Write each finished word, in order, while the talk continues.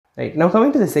right? Now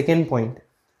coming to the second point,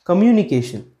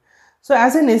 communication. So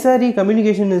as an SRE,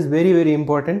 communication is very, very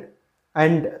important,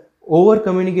 and over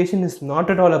communication is not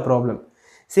at all a problem.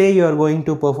 Say you are going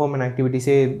to perform an activity,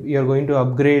 say you are going to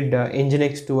upgrade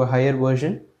Nginx to a higher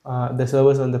version, the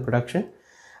servers on the production,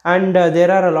 and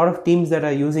there are a lot of teams that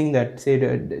are using that. Say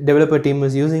the developer team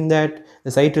is using that,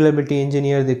 the site reliability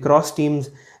engineer, the cross teams,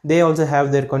 they also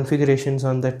have their configurations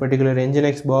on that particular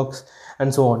Nginx box,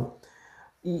 and so on.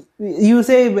 You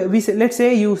say, let's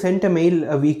say you sent a mail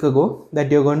a week ago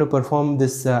that you're going to perform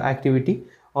this activity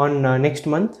on next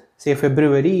month, say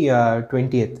February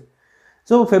 20th.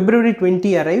 So February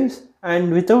 20 arrives,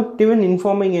 and without even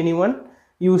informing anyone,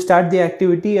 you start the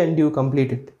activity and you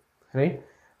complete it, right?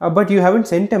 But you haven't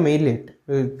sent a mail yet.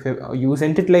 You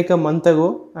sent it like a month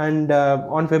ago, and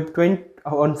on Feb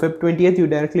 20th you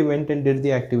directly went and did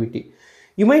the activity.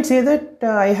 You might say that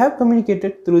I have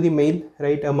communicated through the mail,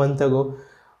 right, a month ago,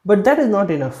 but that is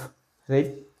not enough,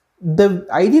 right? The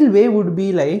ideal way would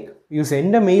be like you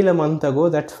send a mail a month ago,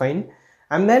 that's fine,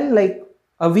 and then like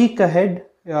a week ahead,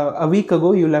 a week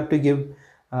ago, you'll have to give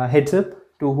heads up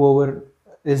to whoever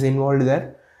is involved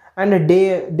there, and a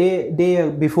day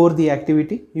before the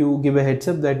activity, you give a heads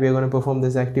up that we are going to perform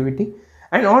this activity.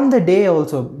 And on the day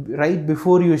also, right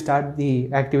before you start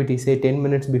the activity, say 10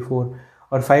 minutes before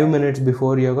or 5 minutes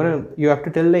before, you have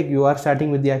to tell like you are starting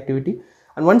with the activity,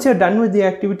 and once you're done with the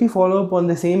activity, follow up on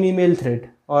the same email thread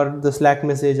or the Slack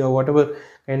message or whatever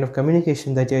kind of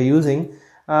communication that you're using,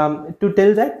 to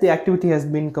tell that the activity has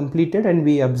been completed and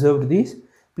we observed these.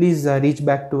 Please reach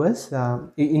back to us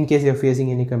in case you're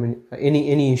facing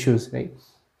any issues, right?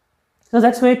 So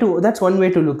that's one way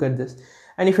to look at this.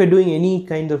 And if you're doing any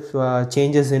kind of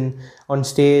changes in on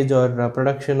stage or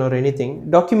production or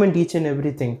anything, document each and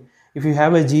everything. If you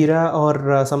have a Jira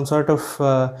or some sort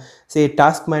of say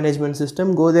task management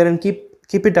system, go there and keep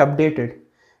it updated.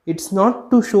 It's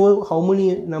not to show how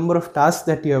many number of tasks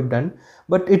that you have done,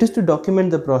 but it is to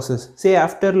document the process. Say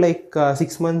after like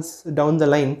 6 months down the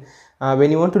line,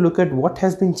 when you want to look at what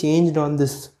has been changed on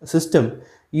this system,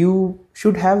 you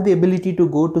should have the ability to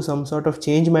go to some sort of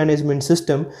change management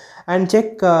system and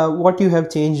check what you have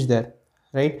changed there,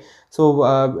 right? So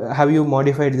have you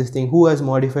modified this thing, who has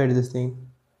modified this thing,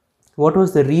 what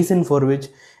was the reason for which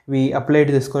we applied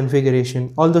this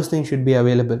configuration, all those things should be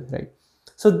available, right?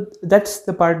 So that's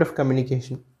the part of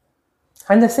communication.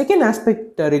 And the second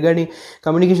aspect regarding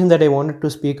communication that I wanted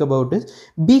to speak about is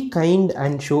be kind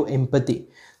and show empathy.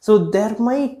 So there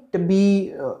might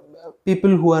be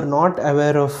people who are not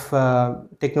aware of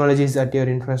technologies at your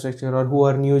infrastructure, or who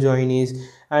are new joinees,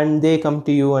 and they come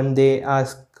to you and they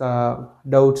ask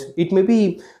doubts. It may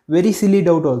be very silly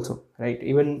doubt also, right?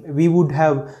 Even we would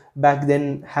have back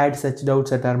then had such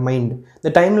doubts at our mind. The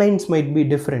timelines might be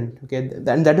different, okay,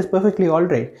 and that is perfectly all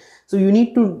right. So you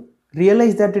need to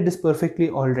realize that it is perfectly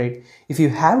all right. If you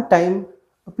have time,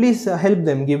 please help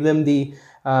them, give them the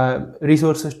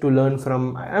resources to learn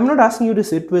from. I'm not asking you to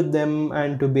sit with them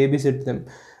and to babysit them.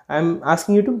 I'm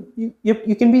asking you to,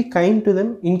 you can be kind to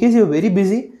them. In case you're very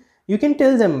busy, you can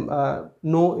tell them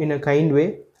no in a kind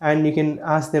way, and you can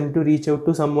ask them to reach out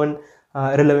to someone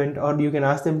relevant, or you can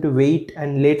ask them to wait,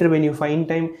 and later when you find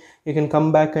time, you can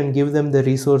come back and give them the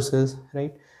resources,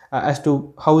 right? As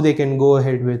to how they can go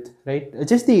ahead with, right,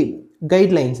 just the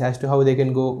guidelines as to how they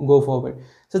can go forward.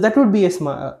 So that would be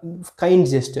a kind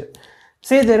gesture.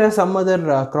 Say there are some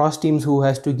other cross teams who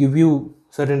has to give you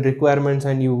certain requirements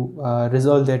and you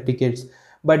resolve their tickets,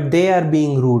 but they are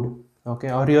being rude,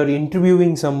 okay, or you're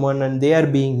interviewing someone and they are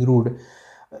being rude.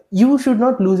 You should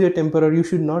not lose your temper, or you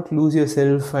should not lose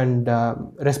yourself and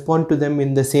respond to them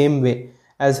in the same way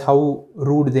as how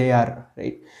rude they are,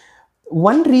 right?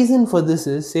 One reason for this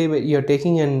is, say you're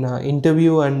taking an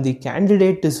interview and the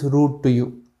candidate is rude to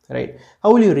you, right?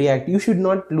 How will you react? You should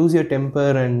not lose your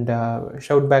temper and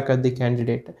shout back at the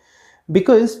candidate,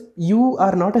 because you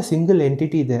are not a single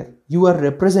entity there. You are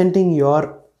representing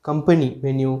your company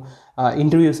when you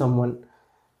interview someone.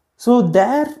 So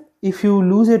there, if you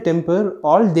lose your temper,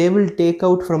 all they will take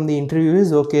out from the interview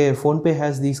is, okay, PhonePe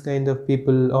has these kinds of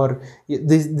people, or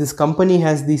this company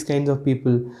has these kinds of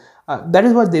people. That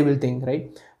is what they will think,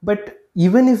 right? But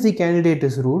even if the candidate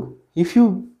is rude, if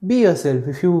you be yourself,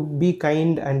 if you be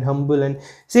kind and humble, and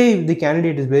say if the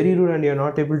candidate is very rude and you're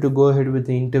not able to go ahead with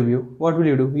the interview, what will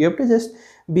you do? You have to just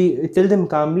tell them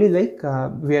calmly, like,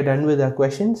 we are done with our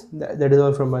questions. That is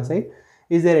all from my side.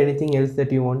 Is there anything else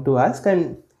that you want to ask?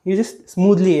 And you just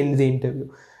smoothly end the interview.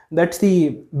 That's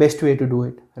the best way to do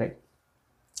it, right?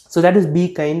 So that is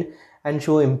be kind and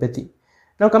show empathy.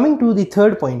 Now coming to the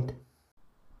third point.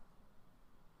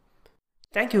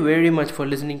 Thank you very much for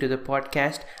listening to the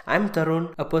podcast. I'm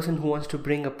Tarun, a person who wants to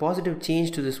bring a positive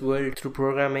change to this world through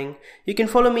programming. You can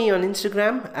follow me on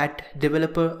Instagram at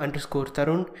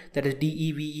developer_Tarun, that is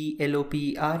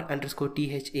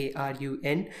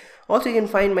DEVELOPER_THARUN. Also, you can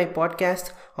find my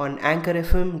podcast on Anchor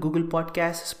FM, Google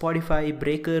Podcasts, Spotify,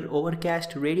 Breaker,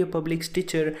 Overcast, Radio Public,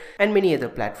 Stitcher, and many other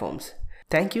platforms.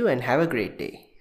 Thank you and have a great day.